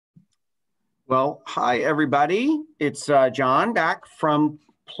Well, hi, everybody. It's John back from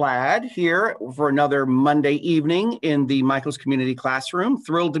Plaid here for another Monday evening in the Michael's Community Classroom.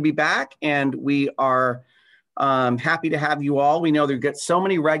 Thrilled to be back, and we are happy to have you all. We know there's got so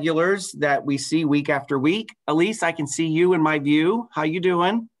many regulars that we see week after week. Elise, I can see you in my view. How you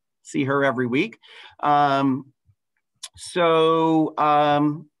doing? See her every week.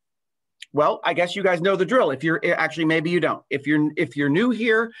 Well, I guess you guys know the drill. If you're actually, maybe you don't. If you're new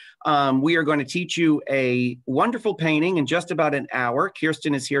here, we are going to teach you a wonderful painting in just about an hour.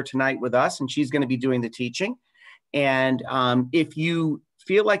 Kirsten is here tonight with us, and she's going to be doing the teaching. And if you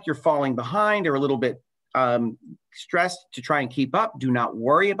feel like you're falling behind or a little bit stressed to try and keep up, do not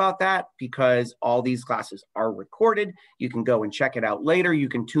worry about that, because all these classes are recorded. You can go and check it out later. You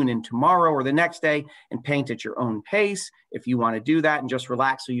can tune in tomorrow or the next day and paint at your own pace if you want to do that and just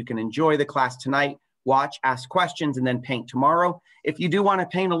relax so you can enjoy the class tonight, watch, ask questions, and then paint tomorrow. If you do want to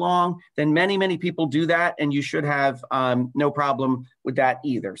paint along, then many people do that, and you should have no problem with that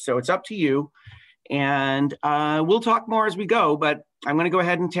either. So it's up to you. And we'll talk more as we go, but I'm going to go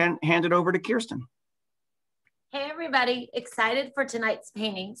ahead and hand it over to Kirsten. Hey everybody, excited for tonight's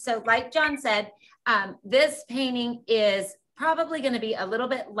painting. So like John said, this painting is probably going to be a little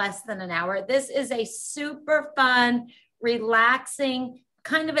bit less than an hour. This is a super fun, relaxing,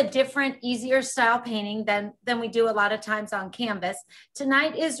 kind of a different, easier style painting than we do a lot of times on canvas.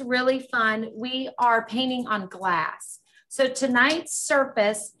 Tonight is really fun. We are painting on glass. So tonight's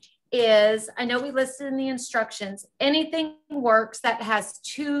surface is, I know we listed in the instructions, anything works that has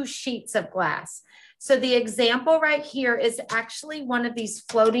 2 sheets of glass. So the example right here is actually one of these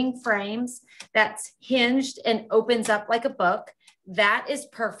floating frames that's hinged and opens up like a book. That is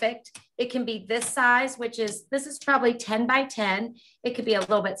perfect. It can be this size, this is probably 10 by 10. It could be a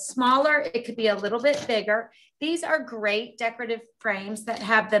little bit smaller. It could be a little bit bigger. These are great decorative frames that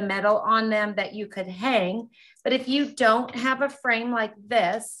have the metal on them that you could hang. But if you don't have a frame like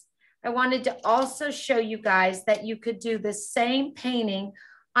this, I wanted to also show you guys that you could do the same painting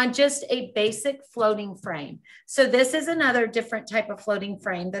on just a basic floating frame. So this is another different type of floating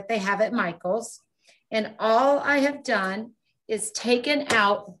frame that they have at Michael's. And all I have done is taken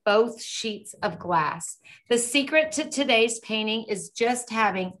out both sheets of glass. The secret to today's painting is just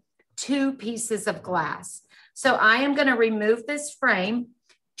having 2 pieces of glass. So I am going to remove this frame,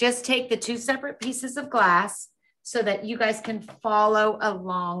 just take the 2 separate pieces of glass so that you guys can follow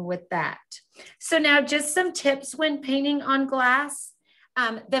along with that. So now just some tips when painting on glass.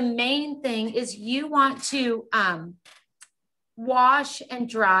 The main thing is you want to wash and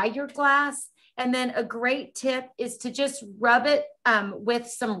dry your glass. And then a great tip is to just rub it with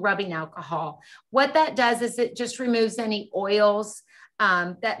some rubbing alcohol. What that does is it just removes any oils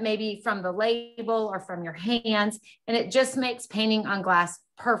that may be from the label or from your hands. And it just makes painting on glass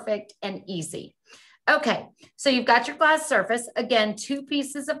perfect and easy. Okay, so you've got your glass surface. Again, 2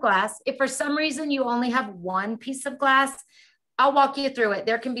 pieces of glass. If for some reason you only have 1 piece of glass, I'll walk you through it.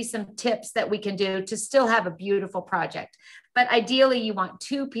 There can be some tips that we can do to still have a beautiful project, but ideally you want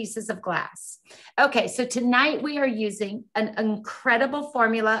 2 pieces of glass. Okay, so tonight we are using an incredible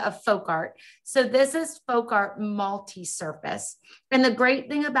formula of FolkArt. So this is FolkArt multi-surface. And the great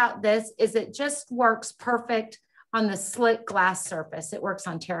thing about this is it just works perfect on the slick glass surface. It works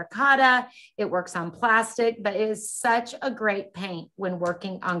on terracotta, it works on plastic, but it is such a great paint when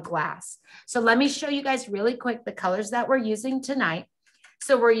working on glass. So let me show you guys really quick the colors that we're using tonight.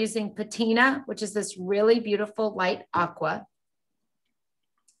 So we're using Patina, which is this really beautiful light aqua.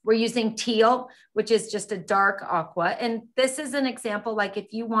 We're using Teal, which is just a dark aqua. And this is an example, like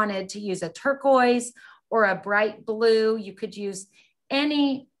if you wanted to use a turquoise or a bright blue, you could use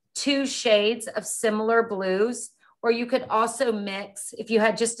any 2 shades of similar blues. Or you could also mix, if you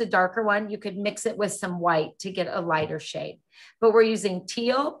had just a darker one, you could mix it with some white to get a lighter shade. But we're using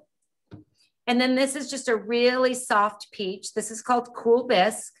Teal. And then this is just a really soft peach. This is called Cool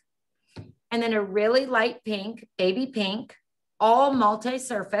Bisque. And then a really light pink, baby pink, all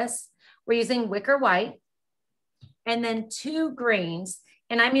multi-surface. We're using Wicker white. And then 2 greens.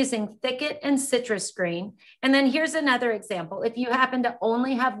 And I'm using Thicket and citrus green. And then here's another example. If you happen to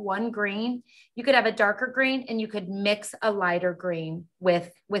only have 1 green, you could have a darker green and you could mix a lighter green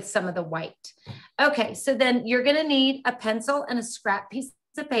with some of the white. Okay, so then you're gonna need a pencil and a scrap piece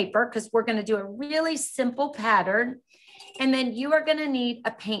of paper because we're gonna do a really simple pattern. And then you are gonna need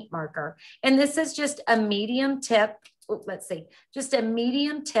a paint marker. And this is just a medium tip, just a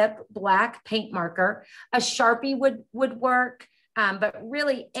medium tip black paint marker. A Sharpie would work. But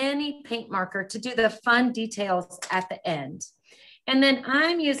really any paint marker to do the fun details at the end. And then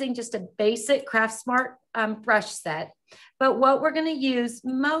I'm using just a basic Craft Smart brush set. But what we're going to use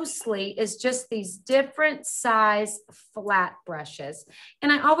mostly is just these different size flat brushes.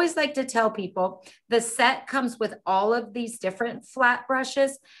 And I always like to tell people the set comes with all of these different flat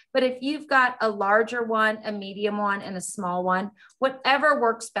brushes. But if you've got a larger one, a medium one, and a small one, whatever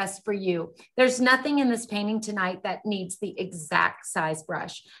works best for you. There's nothing in this painting tonight that needs the exact size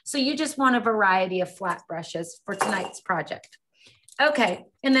brush. So you just want a variety of flat brushes for tonight's project. Okay,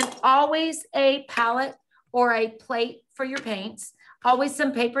 and then always a palette or a plate for your paints, always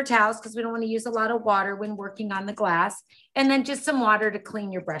some paper towels because we don't want to use a lot of water when working on the glass, and then just some water to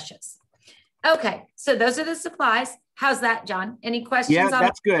clean your brushes. Okay, so those are the supplies. How's that, John? Any questions? Yeah,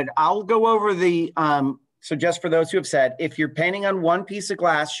 that's good. I'll go over the, so just for those who have said, if you're painting on one piece of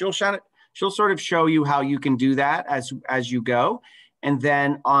glass, she'll sort of show you how you can do that as you go. And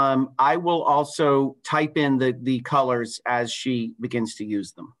then I will also type in the colors as she begins to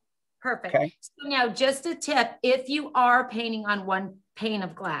use them. Perfect. Okay. So now just a tip, if you are painting on one pane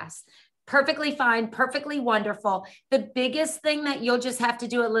of glass, perfectly fine, perfectly wonderful. The biggest thing that you'll just have to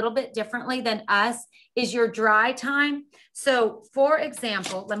do a little bit differently than us is your dry time. So for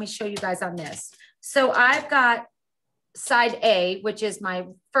example, let me show you guys on this. So I've got side A, which is my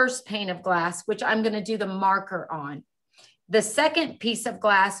first pane of glass, which I'm going to do the marker on. The second piece of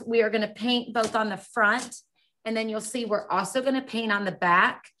glass, we are going to paint both on the front, and then you'll see we're also going to paint on the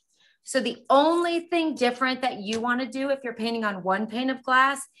back. So the only thing different that you want to do if you're painting on one pane of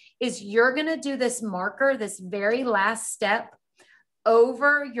glass is you're going to do this marker, this very last step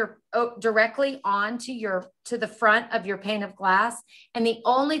over your directly onto to the front of your pane of glass. And the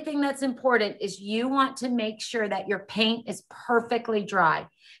only thing that's important is you want to make sure that your paint is perfectly dry,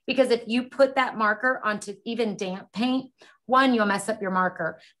 because if you put that marker onto even damp paint, one, you'll mess up your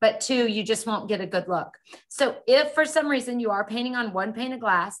marker, but two, you just won't get a good look. So if for some reason you are painting on one pane of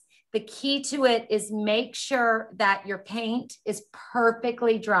glass, the key to it is make sure that your paint is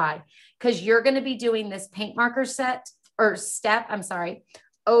perfectly dry, because you're going to be doing this paint marker step,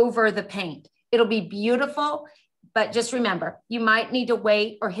 over the paint. It'll be beautiful, but just remember, you might need to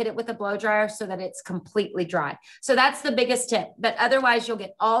wait or hit it with a blow dryer so that it's completely dry. So that's the biggest tip, but otherwise you'll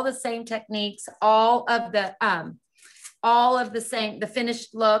get all the same techniques, all of the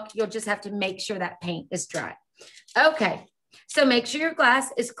finished look. You'll just have to make sure that paint is dry. Okay. So make sure your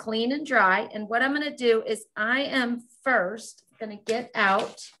glass is clean and dry. And what I'm going to do is I am first going to get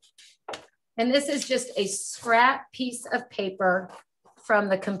out, and this is just a scrap piece of paper from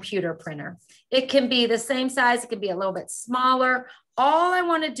the computer printer. It can be the same size. It can be a little bit smaller. All I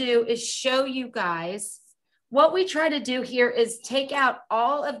want to do is show you guys what we try to do here is take out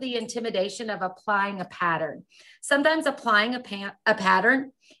all of the intimidation of applying a pattern. Sometimes applying a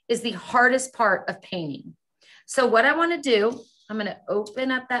pattern is the hardest part of painting. So what I want to do, I'm going to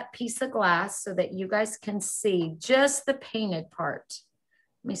open up that piece of glass so that you guys can see just the painted part.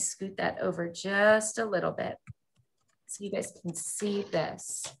 Let me scoot that over just a little bit so you guys can see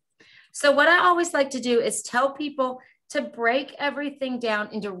this. So what I always like to do is tell people to break everything down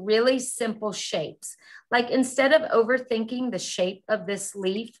into really simple shapes. Like instead of overthinking the shape of this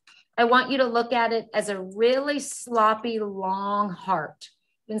leaf, I want you to look at it as a really sloppy, long heart.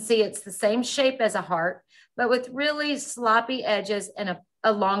 You can see it's the same shape as a heart, but with really sloppy edges and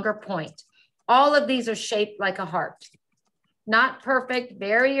a longer point. All of these are shaped like a heart. Not perfect,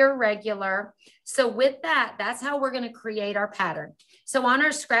 very irregular. So with that, that's how we're going to create our pattern. So on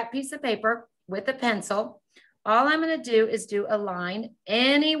our scrap piece of paper with a pencil, all I'm going to do is do a line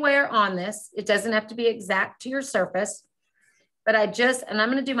anywhere on this. It doesn't have to be exact to your surface, but and I'm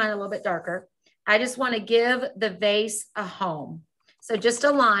going to do mine a little bit darker. I just want to give the vase a home. So just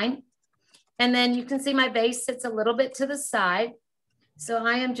a line. And then you can see my vase sits a little bit to the side. So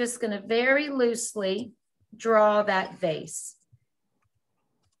I am just going to very loosely draw that vase.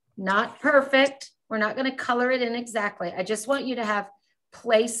 Not perfect. We're not going to color it in exactly. I just want you to have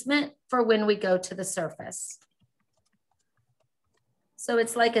placement for when we go to the surface. So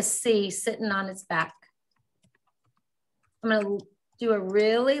it's like a C sitting on its back. I'm going to do a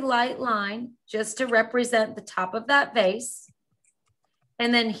really light line just to represent the top of that vase.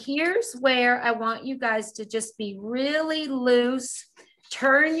 And then here's where I want you guys to just be really loose.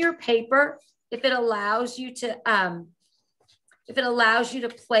 Turn your paper if it allows you to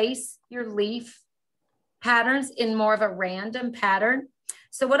place your leaf patterns in more of a random pattern.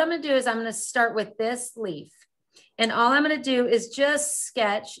 So what I'm going to do is I'm going to start with this leaf. And all I'm going to do is just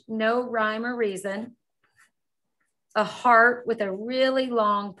sketch, no rhyme or reason, a heart with a really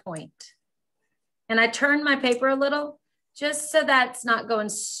long point. And I turn my paper a little just so that's not going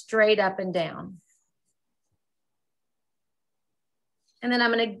straight up and down. And then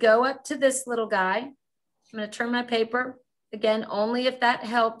I'm going to go up to this little guy I'm going to turn my paper again, only if that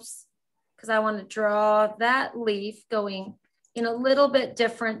helps, because I want to draw that leaf going in a little bit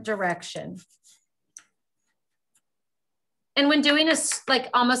different direction. And when doing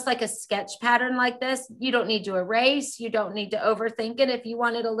almost like a sketch pattern like this, you don't need to erase. You don't need to overthink it. If you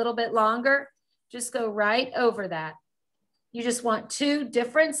want it a little bit longer, just go right over that. You just want two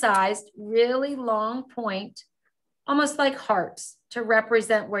different sized, really long point, almost like hearts, to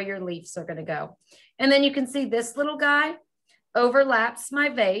represent where your leaves are going to go. And then you can see this little guy overlaps my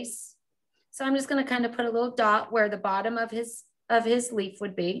vase. So I'm just going to kind of put a little dot where the bottom of his leaf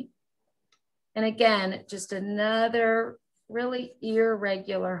would be. And again, just another really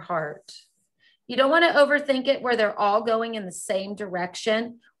irregular heart. You don't want to overthink it where they're all going in the same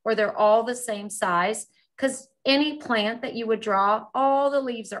direction or they're all the same size, because any plant that you would draw, all the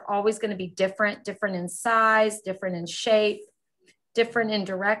leaves are always going to be different in size, different in shape, different in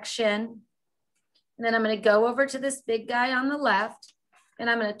direction. And then I'm going to go over to this big guy on the left, and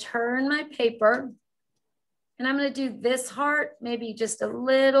I'm going to turn my paper, and I'm going to do this heart maybe just a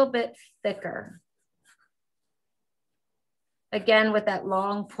little bit thicker. Again, with that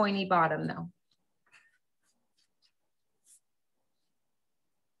long pointy bottom though.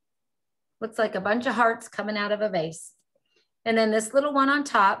 Looks like a bunch of hearts coming out of a vase. And then this little one on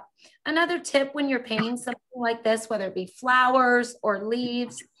top. Another tip when you're painting something like this, whether it be flowers or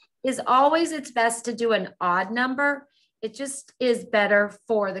leaves, is always it's best to do an odd number. It just is better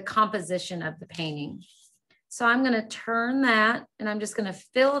for the composition of the painting. So I'm going to turn that, and I'm just going to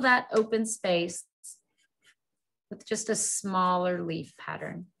fill that open space with just a smaller leaf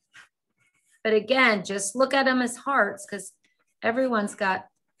pattern. But again, just look at them as hearts, because everyone's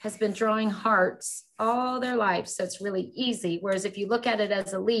has been drawing hearts all their life. So it's really easy. Whereas if you look at it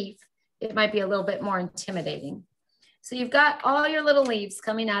as a leaf, it might be a little bit more intimidating. So you've got all your little leaves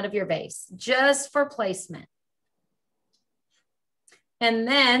coming out of your vase just for placement. And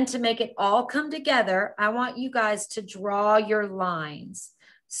then to make it all come together, I want you guys to draw your lines.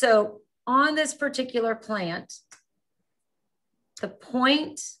 So on this particular plant, the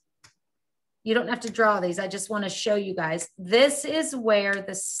point, you don't have to draw these. I just want to show you guys. This is where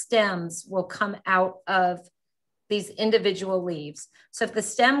the stems will come out of these individual leaves. So if the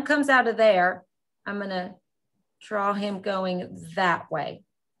stem comes out of there, I'm going to draw him going that way.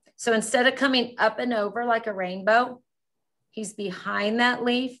 So instead of coming up and over like a rainbow, he's behind that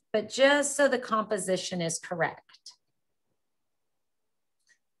leaf, but just so the composition is correct.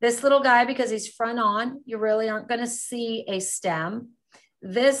 This little guy, because he's front on, you really aren't going to see a stem.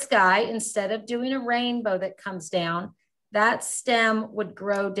 This guy, instead of doing a rainbow that comes down, that stem would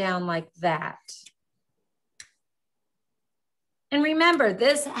grow down like that. And remember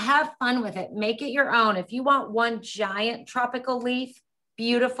this, have fun with it. Make it your own. If you want one giant tropical leaf,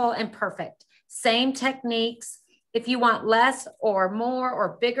 beautiful and perfect. Same techniques. If you want less or more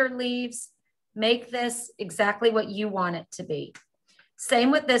or bigger leaves, make this exactly what you want it to be.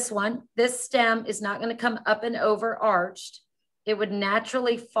 Same with this one. This stem is not going to come up and over arched. It would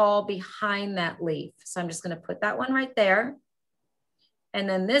naturally fall behind that leaf. So I'm just going to put that one right there. And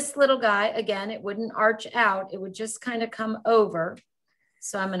then this little guy, again, it wouldn't arch out. It would just kind of come over.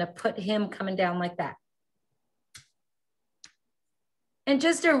 So I'm going to put him coming down like that. And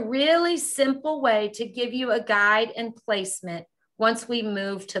just a really simple way to give you a guide and placement once we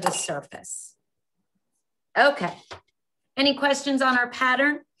move to the surface. Okay. Any questions on our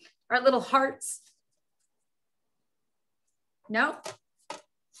pattern, our little hearts? No?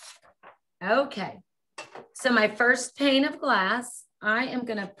 Okay. So my first pane of glass, I am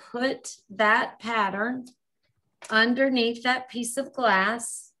going to put that pattern underneath that piece of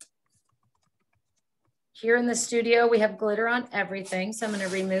glass. Here in the studio, we have glitter on everything. So I'm going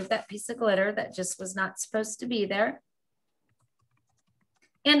to remove that piece of glitter that just was not supposed to be there.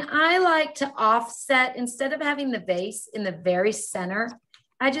 And I like to offset, instead of having the vase in the very center,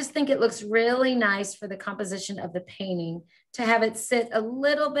 I just think it looks really nice for the composition of the painting to have it sit a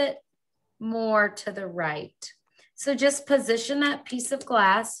little bit more to the right. So just position that piece of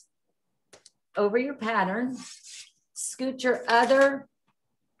glass over your pattern, scoot your other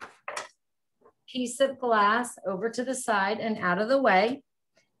piece of glass over to the side and out of the way,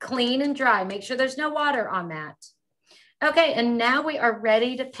 clean and dry. Make sure there's no water on that. Okay, and now we are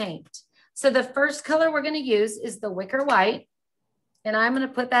ready to paint. So the first color we're going to use is the Wicker white, and I'm going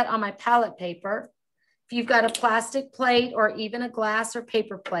to put that on my palette paper. If you've got a plastic plate or even a glass or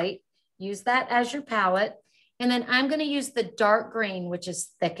paper plate, use that as your palette. And then I'm going to use the dark green, which is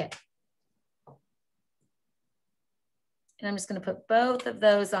Thicket. And I'm just going to put both of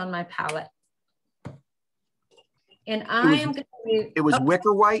those on my palette. And I am going to use, it was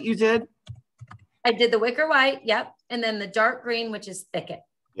Wicker white you did? I did the wicker white, yep. And then the dark green, which is Thicket.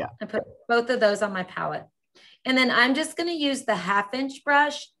 Yeah. I put both of those on my palette. And then I'm just going to use the 1/2"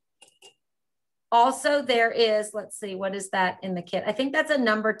 brush. Also, there is, let's see, what is that in the kit? I think that's a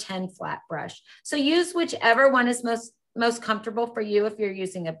number 10 flat brush. So use whichever one is most comfortable for you if you're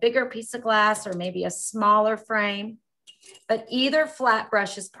using a bigger piece of glass or maybe a smaller frame. But either flat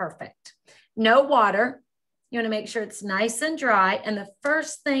brush is perfect. No water. You want to make sure it's nice and dry. And the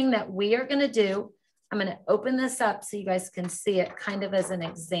first thing that we are going to do, I'm going to open this up so you guys can see it kind of as an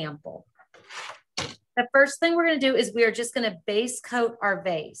example. The first thing we're going to do is we are just going to base coat our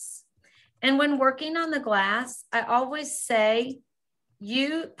vase. And when working on the glass, I always say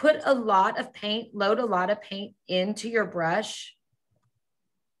you put a lot of paint, load a lot of paint into your brush.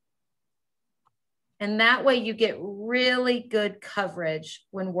 And that way you get really good coverage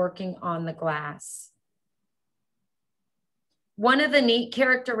when working on the glass. One of the neat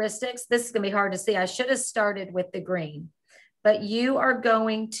characteristics, this is going to be hard to see. I should have started with the green, but you are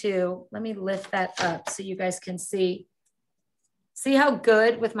going to, let me lift that up so you guys can see. See how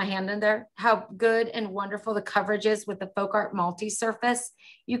good with my hand in there, how good and wonderful the coverage is with the FolkArt multi-surface.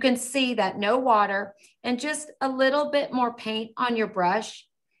 You can see that no water and just a little bit more paint on your brush.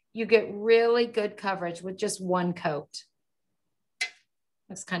 You get really good coverage with just one coat.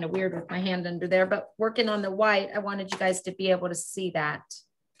 That's kind of weird with my hand under there, but working on the white, I wanted you guys to be able to see that.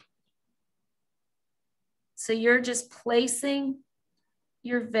 So you're just placing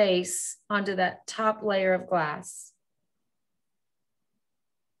your vase onto that top layer of glass.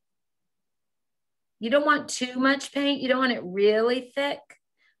 You don't want too much paint. You don't want it really thick,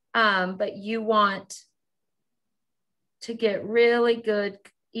 but you want to get really good,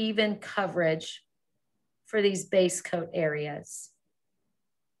 even coverage for these base coat areas.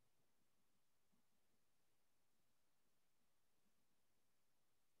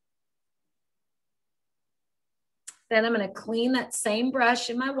 Then I'm going to clean that same brush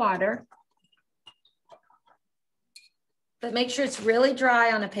in my water, but make sure it's really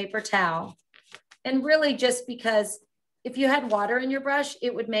dry on a paper towel. And really just because if you had water in your brush,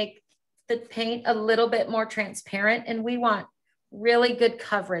 it would make the paint a little bit more transparent. And we want really good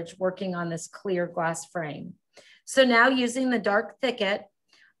coverage working on this clear glass frame. So now using the dark Thicket,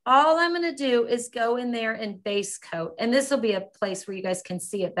 all I'm going to do is go in there and base coat. And this will be a place where you guys can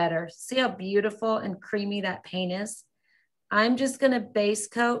see it better. See how beautiful and creamy that paint is? I'm just going to base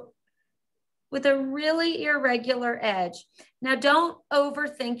coat with a really irregular edge. Now, don't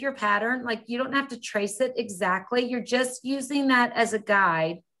overthink your pattern. Like, you don't have to trace it exactly. You're just using that as a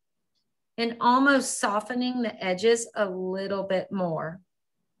guide and almost softening the edges a little bit more.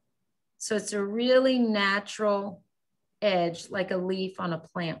 So it's a really natural edge, like a leaf on a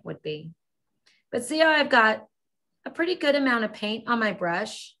plant would be. But see how I've got a pretty good amount of paint on my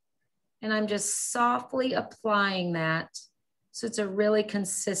brush, and I'm just softly applying that. So it's a really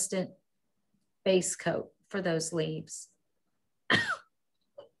consistent base coat for those leaves.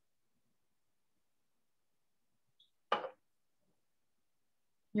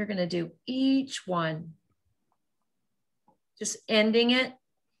 You're going to do each one, just ending it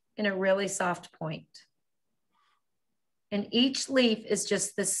in a really soft point. And each leaf is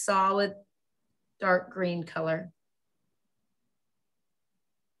just this solid dark green color.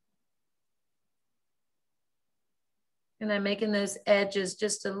 And I'm making those edges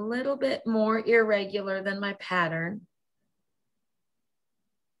just a little bit more irregular than my pattern,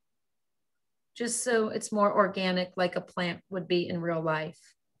 just so it's more organic, like a plant would be in real life.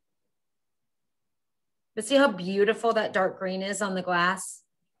 But see how beautiful that dark green is on the glass?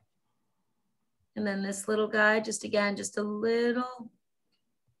 And then this little guy, just again, just a little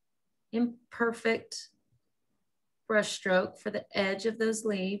imperfect brush stroke for the edge of those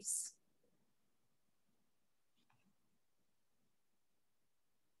leaves.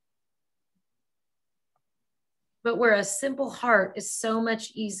 But where a simple heart is so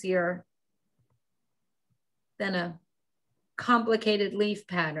much easier than a complicated leaf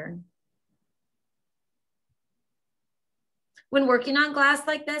pattern. When working on glass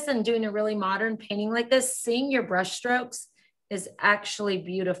like this and doing a really modern painting like this, seeing your brush strokes is actually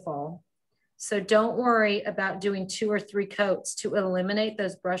beautiful. So don't worry about doing 2 or 3 coats to eliminate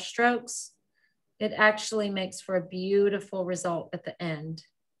those brush strokes. It actually makes for a beautiful result at the end.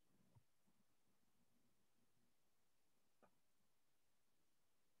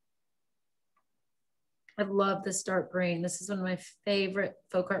 I love this dark green. This is one of my favorite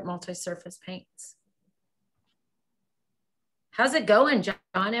FolkArt multi-surface paints. How's it going, John?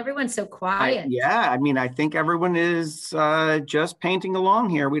 Everyone's so quiet. Yeah, I mean, I think everyone is just painting along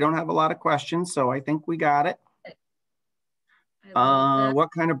here. We don't have a lot of questions, so I think we got it. I What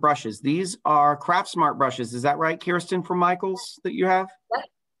kind of brushes? These are Craft Smart brushes. Is that right, Kirsten, from Michaels that you have? Yep.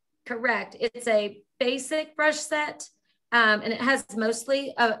 Correct. It's a basic brush set, and it has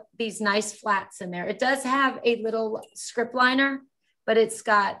mostly these nice flats in there. It does have a little script liner, but it's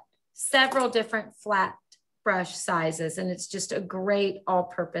got several different flat brush sizes, and it's just a great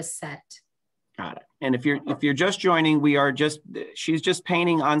all-purpose set. Got it. And if you're just joining, she's just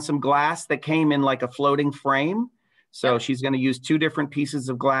painting on some glass that came in like a floating frame. So yep. She's going to use 2 different pieces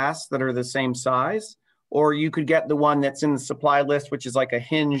of glass that are the same size, or you could get the one that's in the supply list, which is like a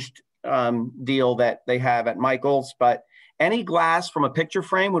hinged deal that they have at Michaels. But any glass from a picture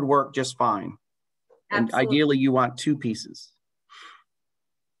frame would work just fine. Absolutely. And ideally, you want 2 pieces.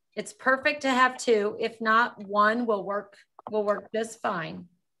 It's perfect to have 2. If not, 1 will work just fine.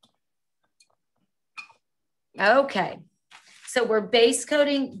 Okay, so we're base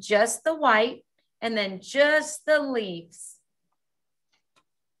coating just the white and then just the leaves.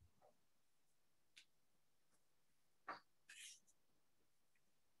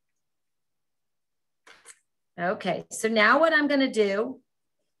 Okay, so now what I'm going to do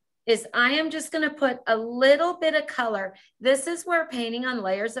is I am just going to put a little bit of color. This is where painting on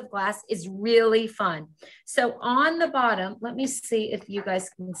layers of glass is really fun. So on the bottom, let me see if you guys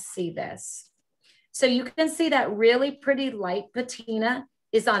can see this. So you can see that really pretty light patina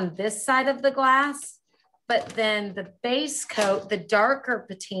is on this side of the glass, but then the base coat, the darker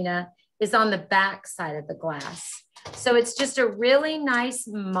patina, is on the back side of the glass. So it's just a really nice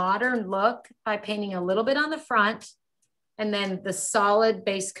modern look by painting a little bit on the front and then the solid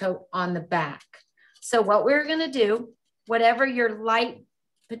base coat on the back. So what we're going to do, whatever your light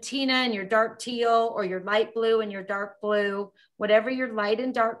patina and your dark teal, or your light blue and your dark blue, whatever your light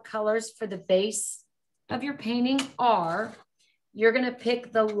and dark colors for the base of your painting are, you're going to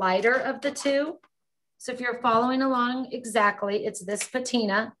pick the lighter of the 2. So if you're following along exactly, it's this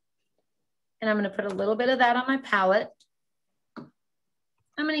patina, and I'm going to put a little bit of that on my palette.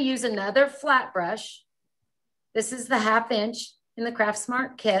 I'm going to use another flat brush. This is the 1/2 inch in the Craft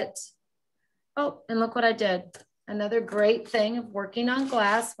Smart kit. Oh, and look what I did. Another great thing of working on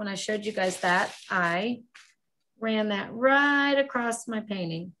glass. When I showed you guys that, I ran that right across my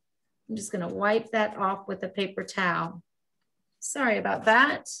painting. I'm just going to wipe that off with a paper towel. Sorry about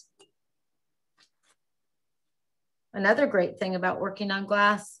that. Another great thing about working on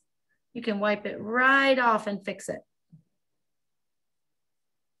glass, you can wipe it right off and fix it.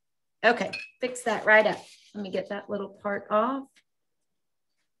 Okay, fix that right up. Let me get that little part off.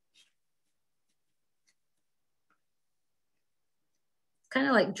 It's kind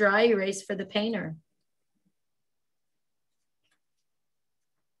of like dry erase for the painter.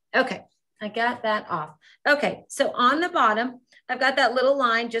 Okay, I got that off. Okay, so on the bottom, I've got that little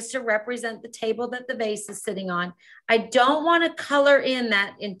line just to represent the table that the vase is sitting on. I don't want to color in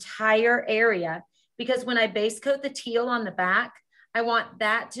that entire area because when I base coat the teal on the back, I want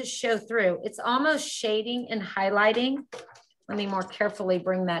that to show through. It's almost shading and highlighting. Let me more carefully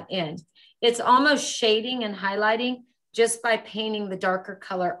bring that in. It's almost shading and highlighting just by painting the darker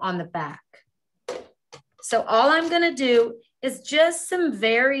color on the back. So all I'm going to do is just some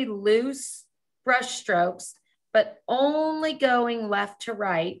very loose brush strokes, but only going left to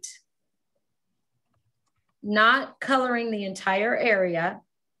right, not coloring the entire area.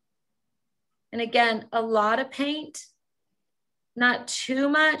 And again, a lot of paint, not too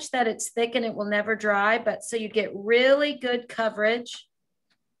much that it's thick and it will never dry, but so you get really good coverage.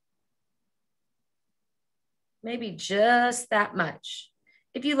 Maybe just that much.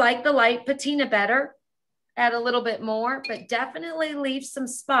 If you like the light patina better, add a little bit more, but definitely leave some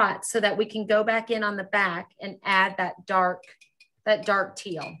spots so that we can go back in on the back and add that dark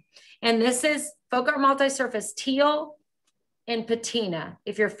teal. And this is FolkArt Multi-Surface Teal and Patina,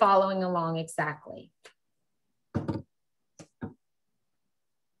 if you're following along exactly.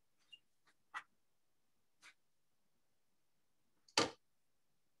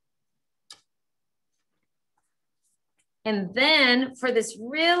 And then for this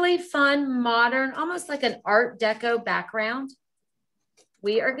really fun, modern, almost like an Art Deco background,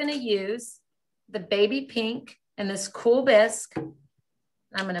 we are going to use the baby pink and this cool bisque.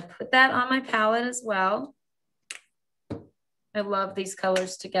 I'm going to put that on my palette as well. I love these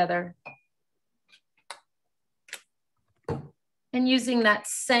colors together. And using that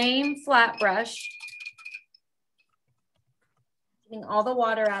same flat brush, getting all the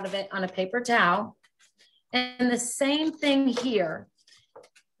water out of it on a paper towel. And the same thing here.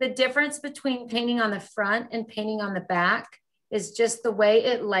 The difference between painting on the front and painting on the back is just the way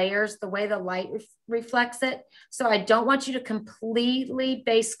it layers, the way the light reflects it. So I don't want you to completely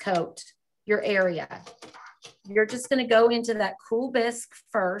base coat your area. You're just going to go into that cool bisque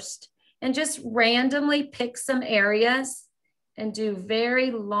first and just randomly pick some areas and do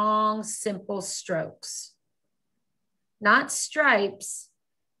very long, simple strokes. Not stripes,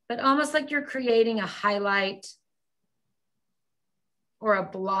 but almost like you're creating a highlight or a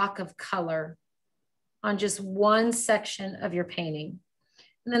block of color on just one section of your painting.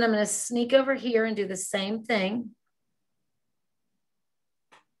 And then I'm going to sneak over here and do the same thing.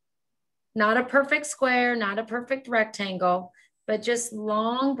 Not a perfect square, not a perfect rectangle, but just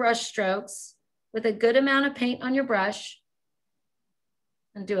long brush strokes with a good amount of paint on your brush.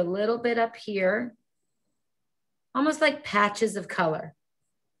 And do a little bit up here, almost like patches of color.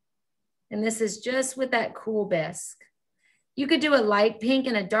 And this is just with that cool bisque. You could do a light pink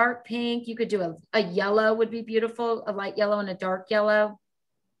and a dark pink. You could do a yellow would be beautiful, a light yellow and a dark yellow.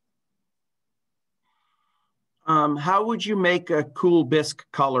 How would you make a cool bisque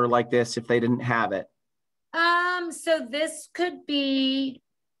color like this if they didn't have it? So this could be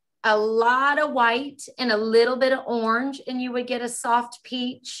a lot of white and a little bit of orange, and you would get a soft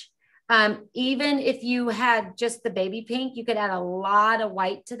peach. Even if you had just the baby pink, you could add a lot of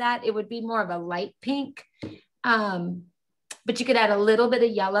white to that. It would be more of a light pink, but you could add a little bit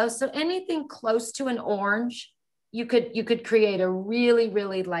of yellow. So anything close to an orange, you could create a really,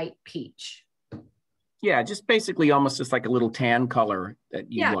 really light peach. Yeah, just basically almost just like a little tan color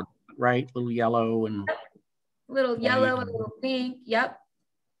that you want, right? A little yellow and a little yellow, a little pink. Yep.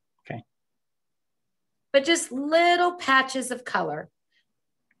 Okay. But just little patches of color.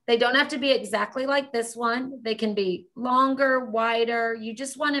 They don't have to be exactly like this one. They can be longer, wider. You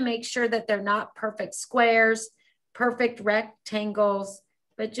just want to make sure that they're not perfect squares, perfect rectangles,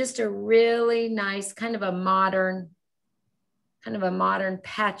 but just a really nice kind of a modern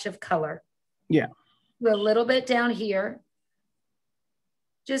patch of color. Yeah. A little bit down here,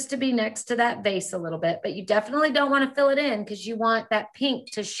 just to be next to that vase a little bit, but you definitely don't want to fill it in because you want that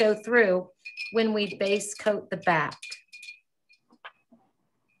pink to show through when we base coat the back.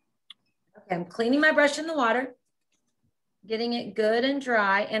 Okay, I'm cleaning my brush in the water, getting it good and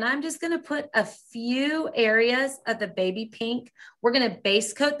dry, and I'm just going to put a few areas of the baby pink. We're going to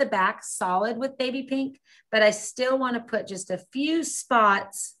base coat the back solid with baby pink, but I still want to put just a few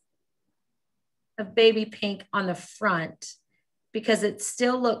spots of baby pink on the front because it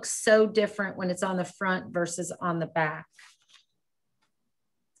still looks so different when it's on the front versus on the back.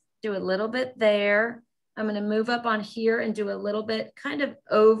 Do a little bit there. I'm going to move up on here and do a little bit kind of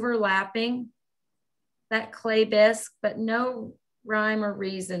overlapping that clay bisque, but no rhyme or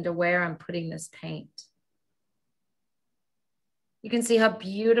reason to where I'm putting this paint. You can see how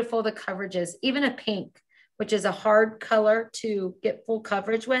beautiful the coverage is. Even a pink, which is a hard color to get full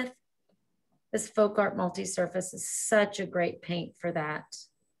coverage with, this FolkArt multi-surface is such a great paint for that.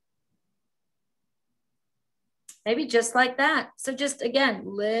 Maybe just like that. So just, again,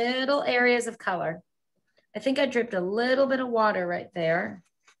 little areas of color. I think I dripped a little bit of water right there.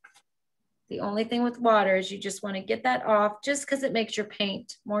 The only thing with water is you just want to get that off just because it makes your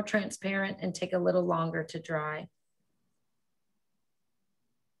paint more transparent and take a little longer to dry.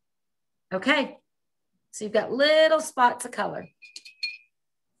 Okay, so you've got little spots of color.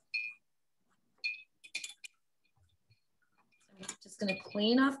 I'm just going to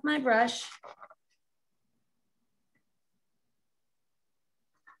clean off my brush.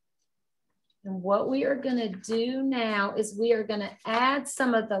 And what we are going to do now is we are going to add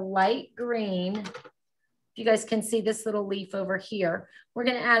some of the light green. If you guys can see this little leaf over here, we're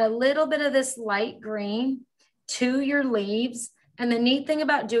going to add a little bit of this light green to your leaves. And the neat thing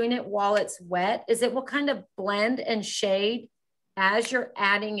about doing it while it's wet is it will kind of blend and shade as you're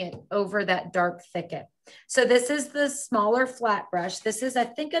adding it over that dark thicket. So this is the smaller flat brush. This is, I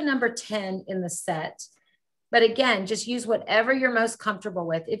think, a number 10 in the set. But again, just use whatever you're most comfortable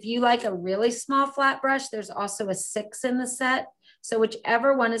with. If you like a really small flat brush, there's also a 6 in the set. So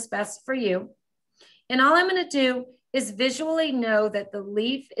whichever one is best for you. And all I'm going to do is visually know that the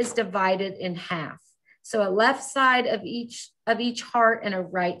leaf is divided in half. So a left side of each heart and a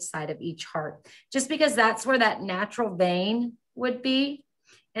right side of each heart, just because that's where that natural vein would be.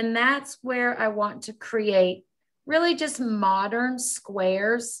 And that's where I want to create really just modern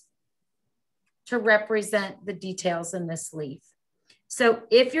squares to represent the details in this leaf. So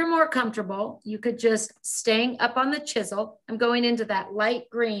if you're more comfortable, you could just staying up on the chisel. I'm going into that light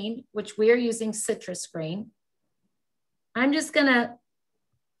green, which we are using citrus green. I'm just gonna,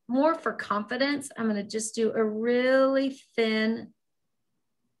 more for confidence, I'm gonna just do a really thin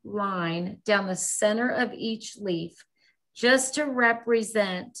line down the center of each leaf, just to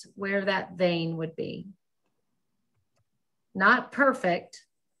represent where that vein would be. Not perfect,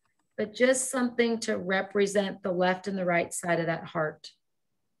 but just something to represent the left and the right side of that heart.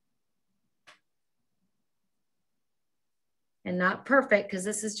 And not perfect, because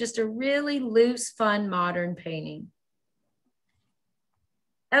this is just a really loose, fun, modern painting.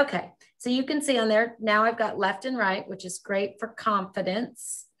 Okay, so you can see on there, now I've got left and right, which is great for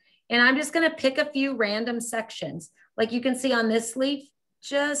confidence. And I'm just gonna pick a few random sections. Like you can see on this leaf,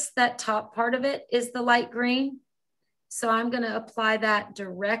 just that top part of it is the light green. So I'm gonna apply that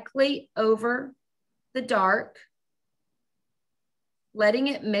directly over the dark, letting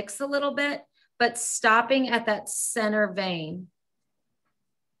it mix a little bit, but stopping at that center vein.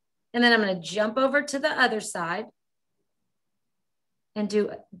 And then I'm gonna jump over to the other side and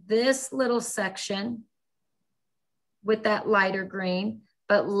do this little section with that lighter green,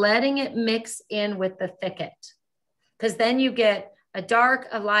 but letting it mix in with the thicket. Because then you get a dark,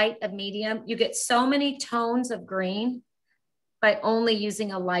 a light, a medium. You get so many tones of green by only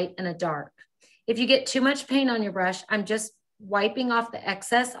using a light and a dark. If you get too much paint on your brush, I'm just wiping off the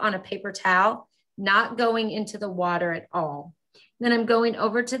excess on a paper towel, not going into the water at all. Then I'm going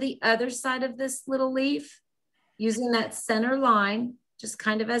over to the other side of this little leaf, using that center line, just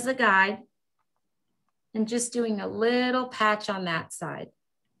kind of as a guide, and just doing a little patch on that side.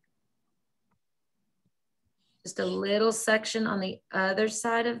 Just a little section on the other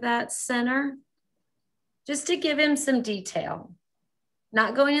side of that center, just to give him some detail.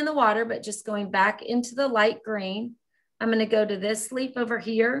 Not going in the water, but just going back into the light green. I'm going to go to this leaf over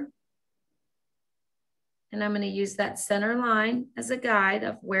here, and I'm going to use that center line as a guide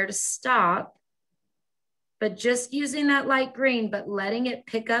of where to stop. But just using that light green, but letting it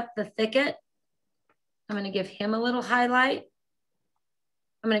pick up the thicket. I'm going to give him a little highlight.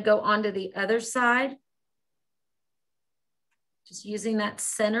 I'm going to go onto the other side. Just using that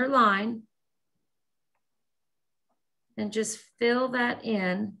center line. And just fill that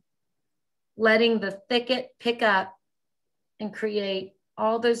in, letting the thicket pick up and create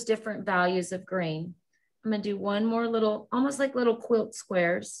all those different values of green. I'm going to do one more little, almost like little quilt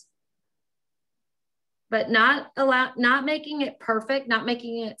squares. But not making it perfect, not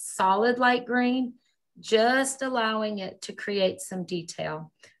making it solid light green, just allowing it to create some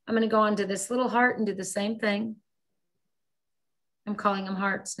detail. I'm going to go on to this little heart and do the same thing. I'm calling them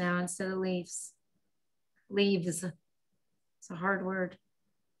hearts now instead of leaves. Leaves. It's a hard word.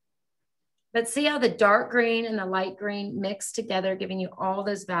 But see how the dark green and the light green mix together, giving you all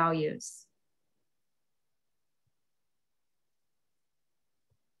those values.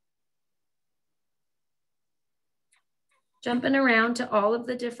 Jumping around to all of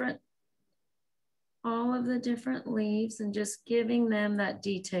the different leaves and just giving them that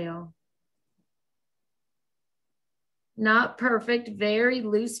detail. Not perfect, very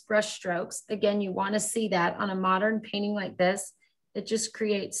loose brush strokes. Again, you want to see that on a modern painting like this. It just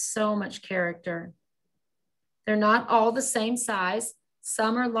creates so much character. They're not all the same size.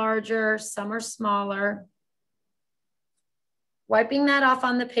 Some are larger, some are smaller. Wiping that off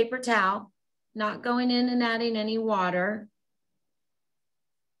on the paper towel, not going in and adding any water.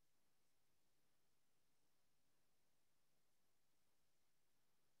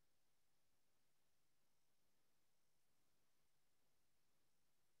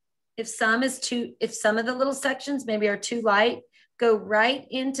 If some of the little sections maybe are too light, go right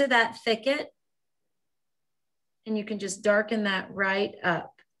into that thicket and you can just darken that right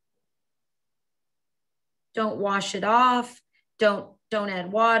up. Don't wash it off. Don't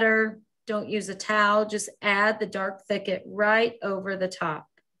add water. Don't use a towel. Just add the dark thicket right over the top.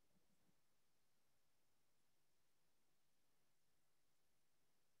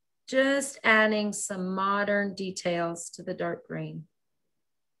 Just adding some modern details to the dark green.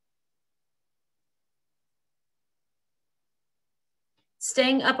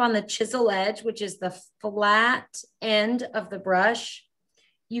 Staying up on the chisel edge, which is the flat end of the brush,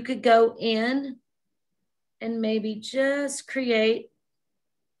 you could go in and maybe just create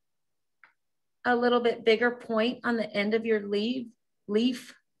a little bit bigger point on the end of your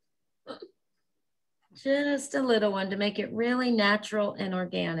leaf. Just a little one to make it really natural and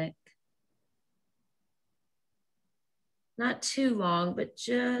organic. Not too long, but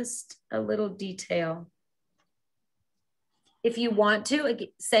just a little detail. If you want to,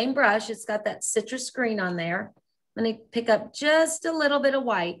 same brush, it's got that citrus green on there. I'm going to pick up just a little bit of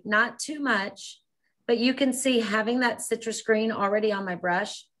white, not too much, but you can see having that citrus green already on my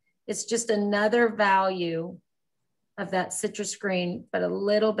brush, it's just another value of that citrus green, but a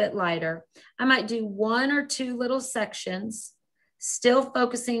little bit lighter. I might do one or two little sections, still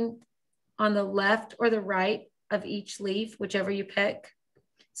focusing on the left or the right of each leaf, whichever you pick.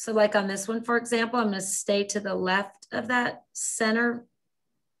 So like on this one, for example, I'm going to stay to the left of that center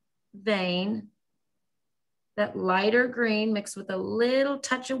vein, that lighter green mixed with a little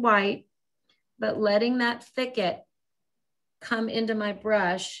touch of white, but letting that thicket come into my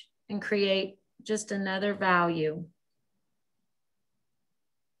brush and create just another value.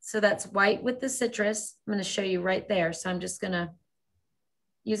 So that's white with the citrus. I'm going to show you right there. So I'm just going to,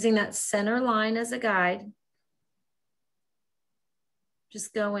 using that center line as a guide,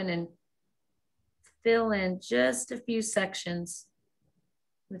 just go in and fill in just a few sections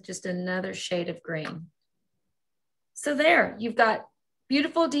with just another shade of green. So there, you've got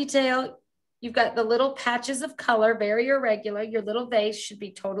beautiful detail. You've got the little patches of color, very irregular. Your little vase should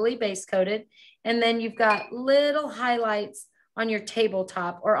be totally base coated. And then you've got little highlights on your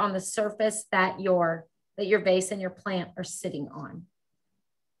tabletop or on the surface that your vase and your plant are sitting on.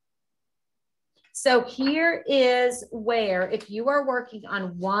 So here is where, if you are working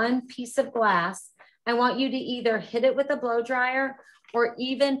on one piece of glass, I want you to either hit it with a blow dryer or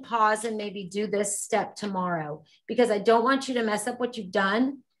even pause and maybe do this step tomorrow, because I don't want you to mess up what you've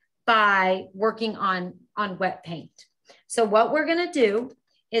done by working on wet paint. So what we're going to do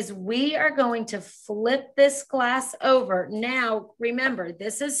is we are going to flip this glass over. Now, remember,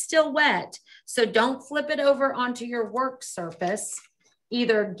 this is still wet, so don't flip it over onto your work surface.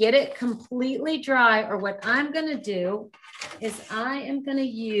 Either get it completely dry, or what I'm going to do is I am going to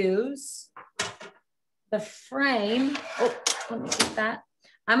use the frame. Oh, let me get that.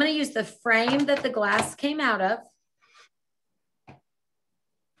 I'm going to use the frame that the glass came out of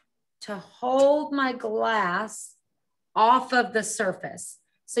to hold my glass off of the surface.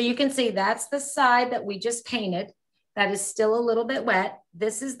 So you can see that's the side that we just painted that is still a little bit wet.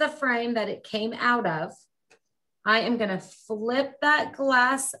 This is the frame that it came out of. I am going to flip that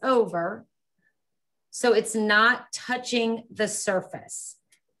glass over so it's not touching the surface.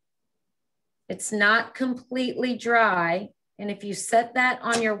 It's not completely dry. And if you set that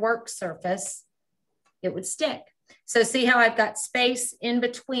on your work surface, it would stick. So see how I've got space in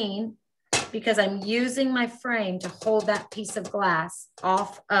between because I'm using my frame to hold that piece of glass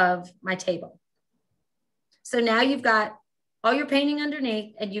off of my table. So now you've got all your painting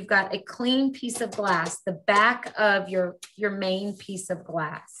underneath and you've got a clean piece of glass, the back of your main piece of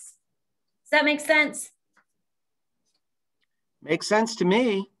glass. Does that make sense? Makes sense to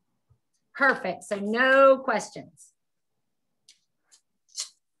me. Perfect. So no questions.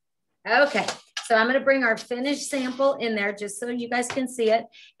 Okay. So I'm going to bring our finished sample in there just so you guys can see it.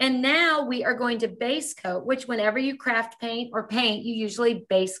 And now we are going to base coat, which whenever you craft paint or paint, you usually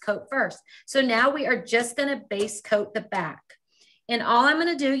base coat first. So now we are just going to base coat the back. And all I'm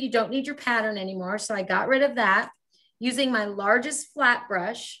going to do, you don't need your pattern anymore. So I got rid of that using my largest flat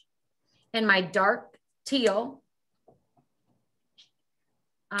brush and my dark teal.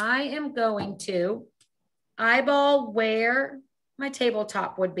 I am going to eyeball where my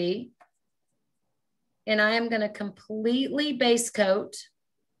tabletop would be. And I am going to completely base coat,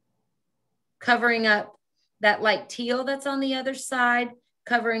 covering up that light teal that's on the other side,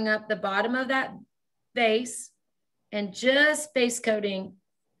 covering up the bottom of that base, and just base coating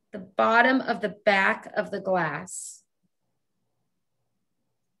the bottom of the back of the glass.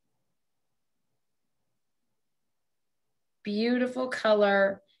 Beautiful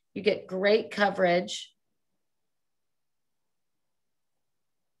color. You get great coverage.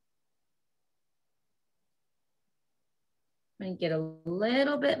 I'm going to get a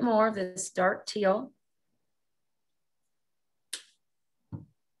little bit more of this dark teal.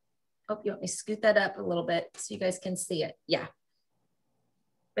 Oh, you want me to scoot that up a little bit so you guys can see it? Yeah.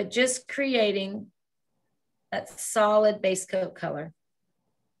 But just creating that solid base coat color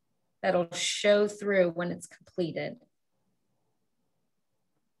that'll show through when it's completed.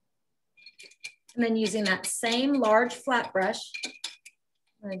 And then using that same large flat brush,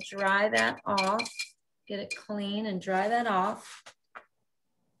 I'm going to dry that off. Get it clean and dry that off.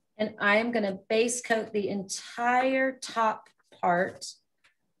 And I am going to base coat the entire top part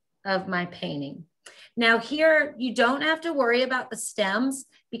of my painting. Now here, you don't have to worry about the stems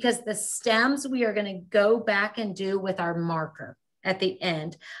because the stems we are going to go back and do with our marker at the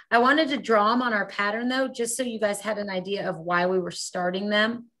end. I wanted to draw them on our pattern though, just so you guys had an idea of why we were starting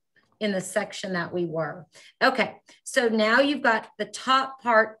them in the section that we were. Okay, so now you've got the top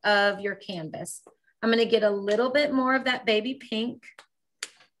part of your canvas. I'm going to get a little bit more of that baby pink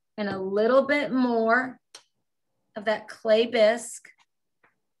and a little bit more of that clay bisque.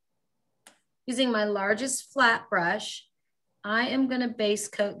 Using my largest flat brush, I am going to base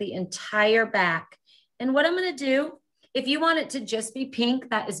coat the entire back. And what I'm going to do, if you want it to just be pink,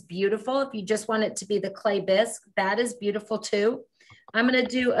 that is beautiful. If you just want it to be the clay bisque, that is beautiful too. I'm going to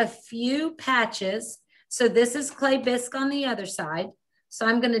do a few patches. So this is clay bisque on the other side. So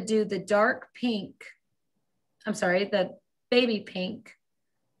I'm going to do the dark pink, I'm sorry, the baby pink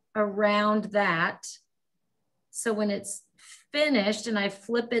around that. So when it's finished and I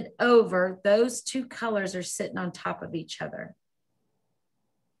flip it over, those two colors are sitting on top of each other.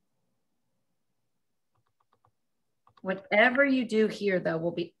 Whatever you do here, though,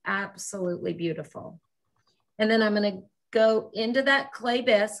 will be absolutely beautiful. And then I'm going to go into that clay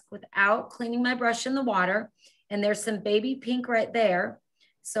bisque without cleaning my brush in the water. And there's some baby pink right there.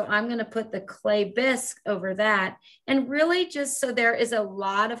 So I'm going to put the clay bisque over that. And really just so there is a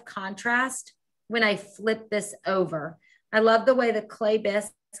lot of contrast when I flip this over. I love the way the clay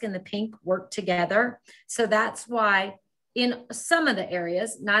bisque and the pink work together. So that's why in some of the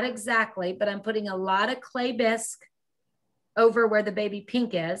areas, not exactly, but I'm putting a lot of clay bisque over where the baby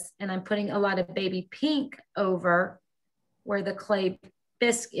pink is. And I'm putting a lot of baby pink over where the clay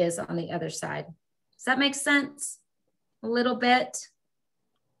bisque is on the other side. Does that make sense? A little bit.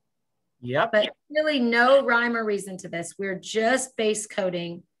 Yep. But really no rhyme or reason to this. We're just base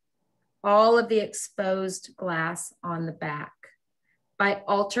coating all of the exposed glass on the back by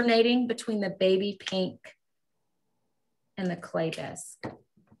alternating between the baby pink and the clay bisque.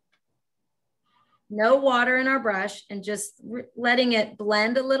 No water in our brush and just letting it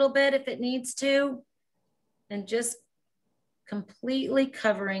blend a little bit if it needs to, and just completely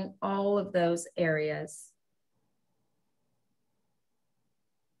covering all of those areas.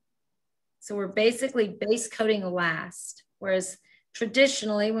 So we're basically base coating last, whereas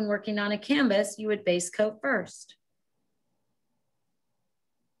traditionally when working on a canvas, you would base coat first.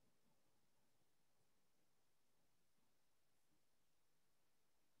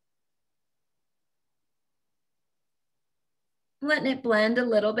 Letting it blend a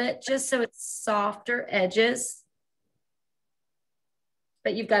little bit just so it's softer edges.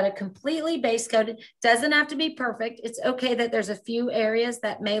 But you've got to completely base coat it. Doesn't have to be perfect. It's okay that there's a few areas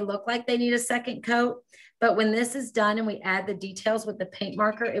that may look like they need a second coat, but when this is done and we add the details with the paint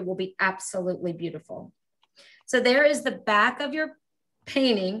marker, it will be absolutely beautiful. So there is the back of your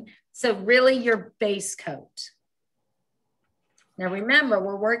painting. So really your base coat. Now remember,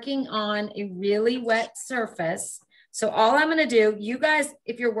 we're working on a really wet surface. So all I'm going to do, you guys,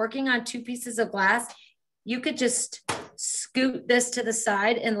 if you're working on 2 pieces of glass, you could just scoot this to the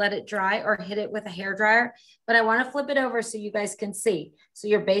side and let it dry or hit it with a hairdryer. But I want to flip it over so you guys can see. So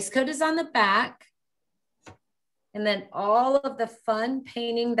your base coat is on the back. And then all of the fun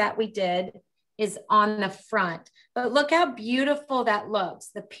painting that we did is on the front. But look how beautiful that looks.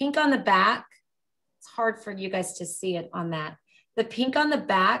 The pink on the back, it's hard for you guys to see it on that. The pink on the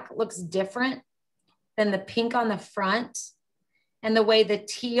back looks different than the pink on the front. And the way the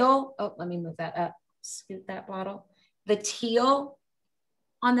teal, oh, let me move that up, scoot that bottle. The teal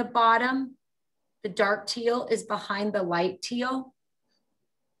on the bottom, the dark teal is behind the light teal.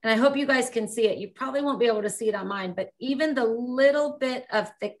 And I hope you guys can see it. You probably won't be able to see it on mine, but even the little bit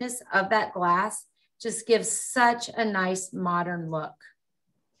of thickness of that glass just gives such a nice modern look.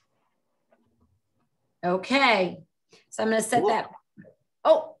 Okay, so I'm going to set that,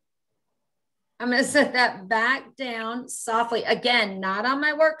 I'm going to set that back down softly. Again, not on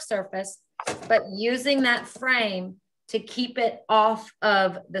my work surface, but using that frame to keep it off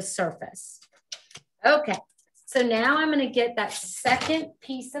of the surface. Okay, so now I'm going to get that second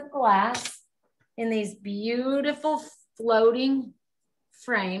piece of glass in these beautiful floating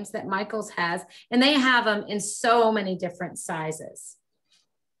frames that Michael's has, and they have them in so many different sizes.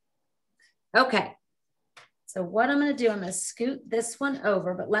 Okay, so what I'm going to do, I'm going to scoot this one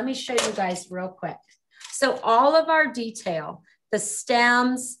over, but let me show you guys real quick. So all of our detail, the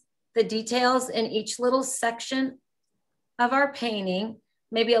stems, the details in each little section of our painting,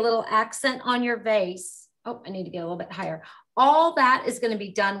 maybe a little accent on your vase. Oh, I need to get a little bit higher. All that is going to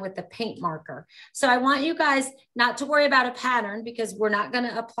be done with the paint marker. So I want you guys not to worry about a pattern because we're not going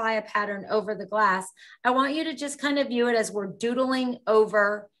to apply a pattern over the glass. I want you to just kind of view it as we're doodling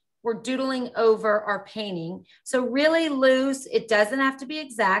over our painting. So really loose. It doesn't have to be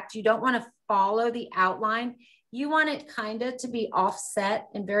exact. You don't want to follow the outline. You want it kind of to be offset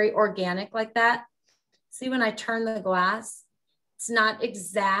and very organic like that. See, when I turn the glass, it's not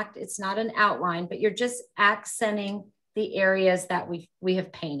exact. It's not an outline, but you're just accenting the areas that we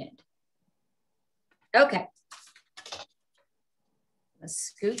have painted. Okay. Let's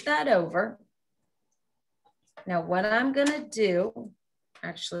scoot that over. Now what I'm going to do,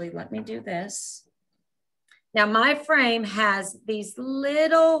 actually, let me do this. Now my frame has these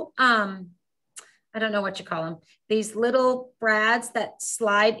little, I don't know what you call them, these little brads that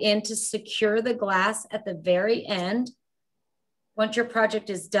slide in to secure the glass at the very end. Once your project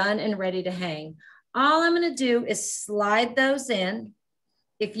is done and ready to hang, all I'm going to do is slide those in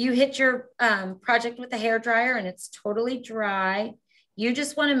if you hit your project with a hairdryer and it's totally dry, you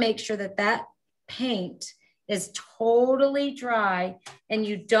just want to make sure that that paint is totally dry and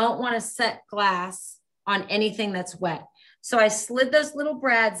you don't want to set glass on anything that's wet. So I slid those little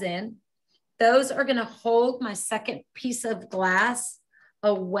brads in. Those are going to hold my second piece of glass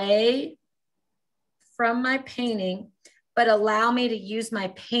away from my painting, but allow me to use my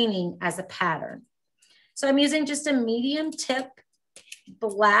painting as a pattern. So I'm using just a medium tip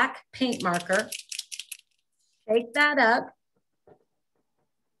black paint marker. Take that up.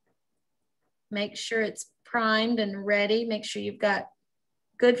 Make sure it's primed and ready. Make sure you've got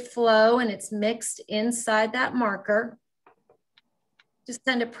good flow and it's mixed inside that marker. Just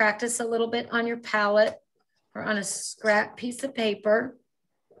kind of practice a little bit on your palette or on a scrap piece of paper.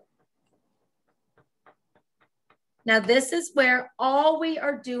 Now this is where all we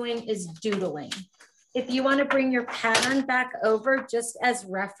are doing is doodling. If you want to bring your pattern back over just as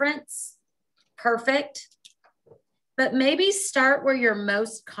reference, perfect. But maybe start where you're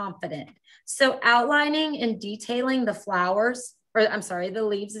most confident. So outlining and detailing the flowers, or I'm sorry, the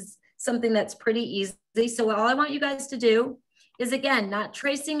leaves is something that's pretty easy. So all I want you guys to do is, again, not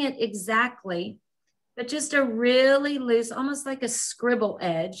tracing it exactly, but just a really loose, almost like a scribble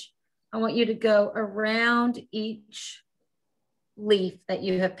edge. I want you to go around each leaf that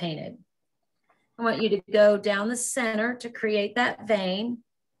you have painted. I want you to go down the center to create that vein.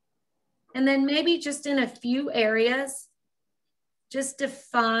 And then maybe just in a few areas, just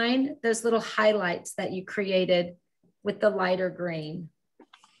define those little highlights that you created with the lighter green.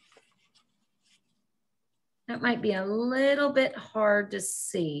 That might be a little bit hard to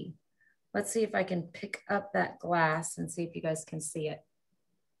see. Let's see if I can pick up that glass and see if you guys can see it.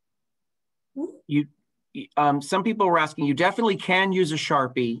 Some people were asking, you definitely can use a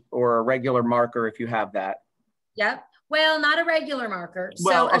Sharpie or a regular marker if you have that. Yep. Well, not a regular marker.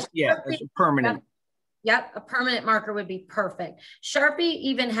 Well, so yeah, it's permanent. Yep, a permanent marker would be perfect. Sharpie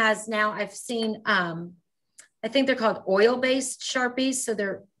even has now, I've seen, I think they're called oil-based Sharpies. So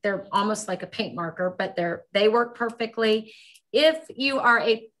they're almost like a paint marker, but they work perfectly. If you are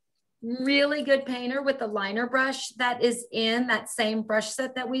a really good painter with the liner brush that is in that same brush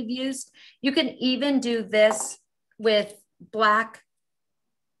set that we've used, you can even do this with black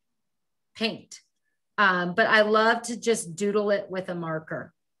paint. But I love to just doodle it with a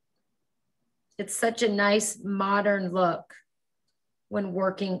marker. It's such a nice modern look when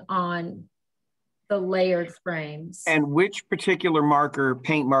working on the layered frames. And which particular marker,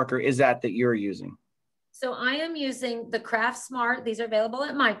 paint marker, is that you're using? So I am using the Craft Smart. These are available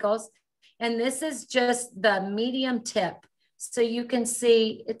at Michael's. And this is just the medium tip. So you can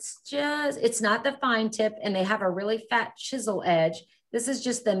see it's not the fine tip and they have a really fat chisel edge. This is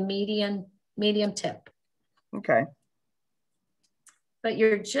just the medium tip. Okay. But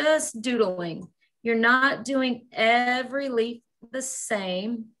you're just doodling. You're not doing every leaf the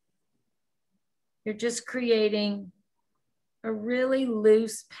same. You're just creating a really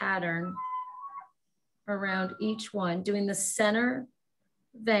loose pattern around each one, doing the center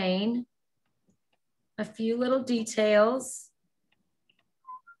vein, a few little details.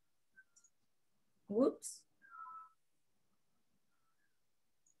 Whoops.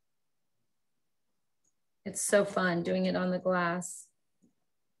 It's so fun doing it on the glass.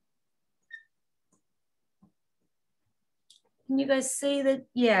 Can you guys see that?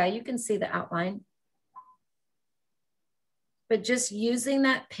 Yeah, you can see the outline. But just using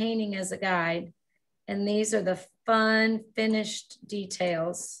that painting as a guide. And these are the fun finished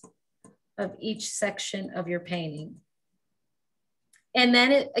details of each section of your painting. And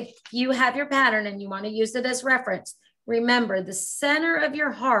then you have your pattern and you want to use it as reference. Remember, the center of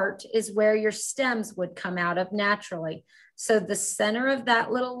your heart is where your stems would come out of naturally. So the center of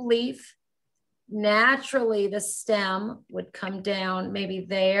that little leaf, naturally the stem would come down maybe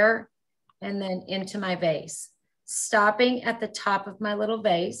there and then into my vase, stopping at the top of my little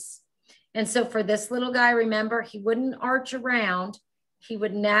vase. And so for this little guy, remember, he wouldn't arch around. He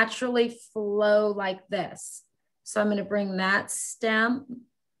would naturally flow like this. So I'm going to bring that stem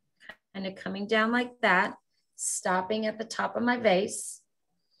kind of coming down like that, stopping at the top of my vase.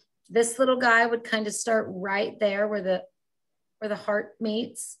 This little guy would kind of start right there where the heart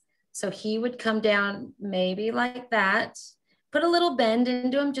meets. So he would come down maybe like that, put a little bend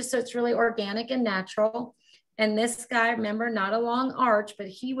into him just so it's really organic and natural. And this guy, remember, not a long arch, but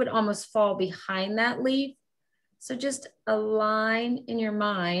he would almost fall behind that leaf. So just a line in your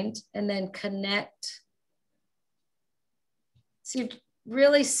mind and then connect. So you've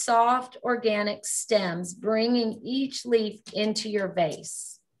really soft, organic stems, bringing each leaf into your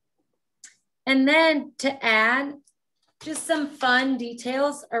vase. And then to add, just some fun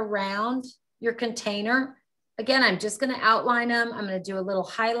details around your container. Again, I'm just going to outline them. I'm going to do a little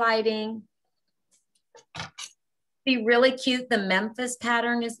highlighting. Be really cute. The Memphis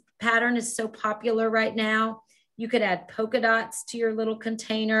pattern is so popular right now. You could add polka dots to your little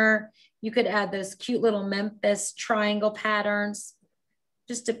container. You could add those cute little Memphis triangle patterns,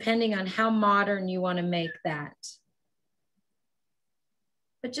 just depending on how modern you want to make that.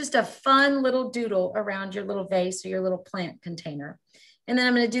 But just a fun little doodle around your little vase or your little plant container. And then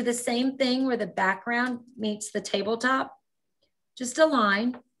I'm going to do the same thing where the background meets the tabletop. Just a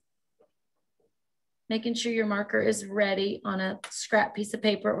line, making sure your marker is ready on a scrap piece of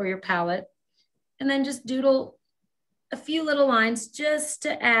paper or your palette. And then just doodle a few little lines just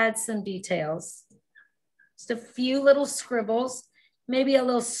to add some details. Just a few little scribbles, maybe a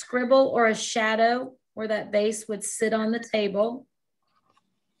little scribble or a shadow where that vase would sit on the table.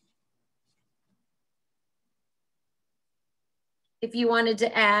 If you wanted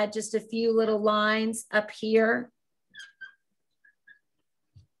to add just a few little lines up here,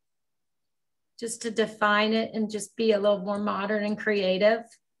 just to define it and just be a little more modern and creative.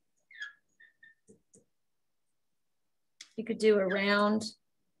 You could do around.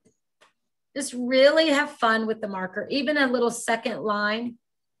 Just really have fun with the marker, even a little second line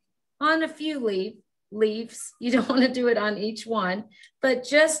on a few leaves. You don't want to do it on each one, but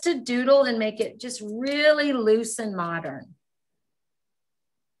just to doodle and make it just really loose and modern.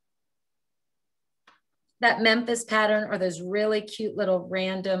 That Memphis pattern or those really cute little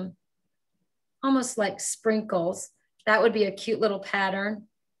random, almost like sprinkles, that would be a cute little pattern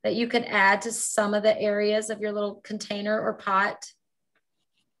that you could add to some of the areas of your little container or pot.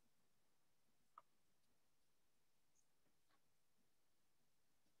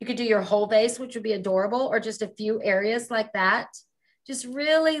 You could do your whole vase, which would be adorable, or just a few areas like that. Just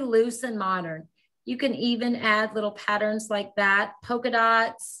really loose and modern. You can even add little patterns like that, polka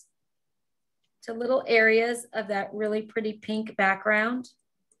dots, to little areas of that really pretty pink background.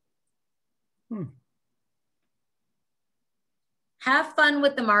 Have fun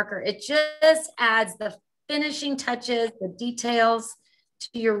with the marker. It just adds the finishing touches, the details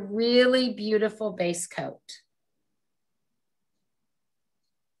to your really beautiful base coat.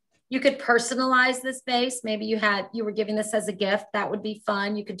 You could personalize this base. Maybe you were giving this as a gift. That would be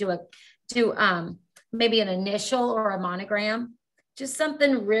fun. You could do maybe an initial or a monogram. Just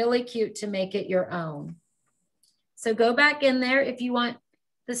something really cute to make it your own. So go back in there. If you want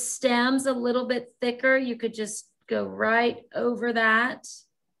the stems a little bit thicker, you could just go right over that.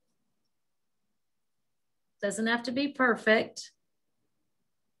 Doesn't have to be perfect.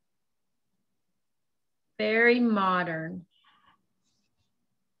 Very modern.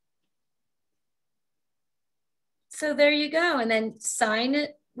 So there you go. And then sign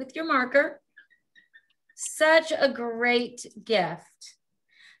it with your marker. Such a great gift.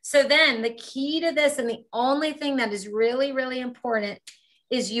 So then the key to this, and the only thing that is really, really important,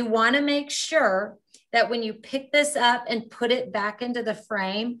 is you want to make sure that when you pick this up and put it back into the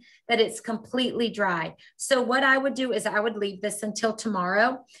frame, that it's completely dry. So what I would do is I would leave this until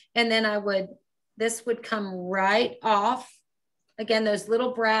tomorrow, and then this would come right off. Again, those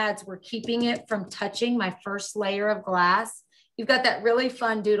little brads were keeping it from touching my first layer of glass. You've got that really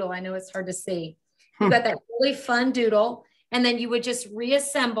fun doodle. I know it's hard to see. You've got that really fun doodle, and then you would just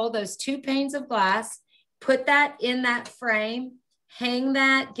reassemble those 2 panes of glass, put that in that frame, hang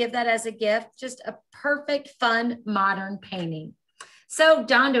that, give that as a gift. Just a perfect, fun, modern painting. So,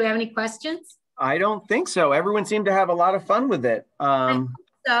 Don, do we have any questions? I don't think so. Everyone seemed to have a lot of fun with it.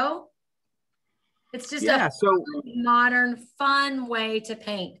 So it's just a fun, modern, fun way to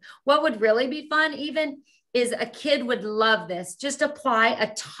paint. What would really be fun even is a kid would love this. Just apply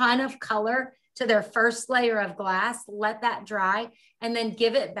a ton of color to their first layer of glass, let that dry, and then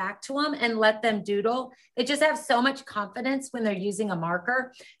give it back to them and let them doodle. They just have so much confidence when they're using a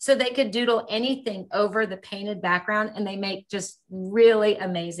marker. So they could doodle anything over the painted background, and they make just really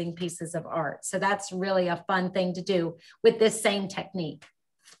amazing pieces of art. So that's really a fun thing to do with this same technique.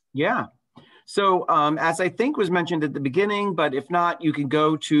 Yeah. So as I think was mentioned at the beginning, but if not, you can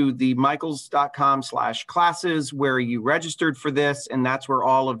go to the michaels.com/classes where you registered for this. And that's where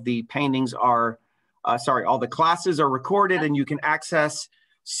all of the paintings are, all the classes are recorded and you can access.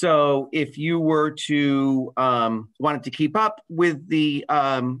 So if you were to wanted to keep up with the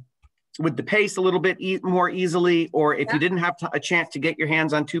pace a little bit more easily, or if you didn't have a chance to get your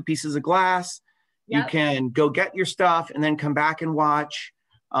hands on 2 pieces of glass, you can go get your stuff and then come back and watch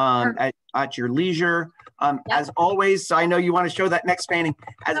at your leisure. As always, so I know you want to show that next painting.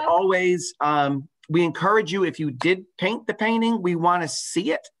 As always, we encourage you, if you did paint the painting, we want to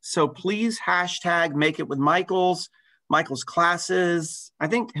see it. So please hashtag Make It With Michaels. Michael's classes. I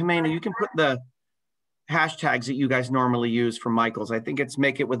think, Jimena, you can put the hashtags that you guys normally use for Michael's. I think it's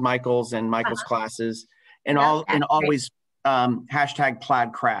Make It With Michael's and Michael's classes, and always hashtag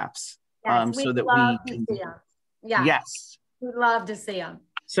plaid crafts. Yes, so that we can see them. Yeah. Yes. We'd love to see them.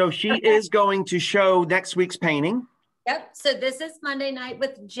 So she is going to show next week's painting. Yep. So this is Monday night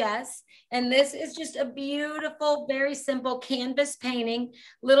with Jess. And this is just a beautiful, very simple canvas painting,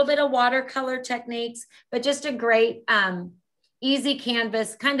 a little bit of watercolor techniques, but just a great, easy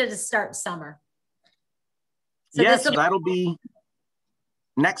canvas kind of to start summer. So yes, that'll be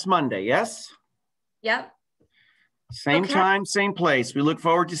next Monday. Yes. Yep. Same time, same place. We look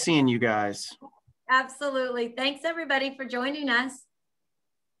forward to seeing you guys. Absolutely. Thanks everybody for joining us.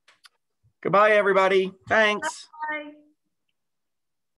 Goodbye, everybody. Thanks. Bye.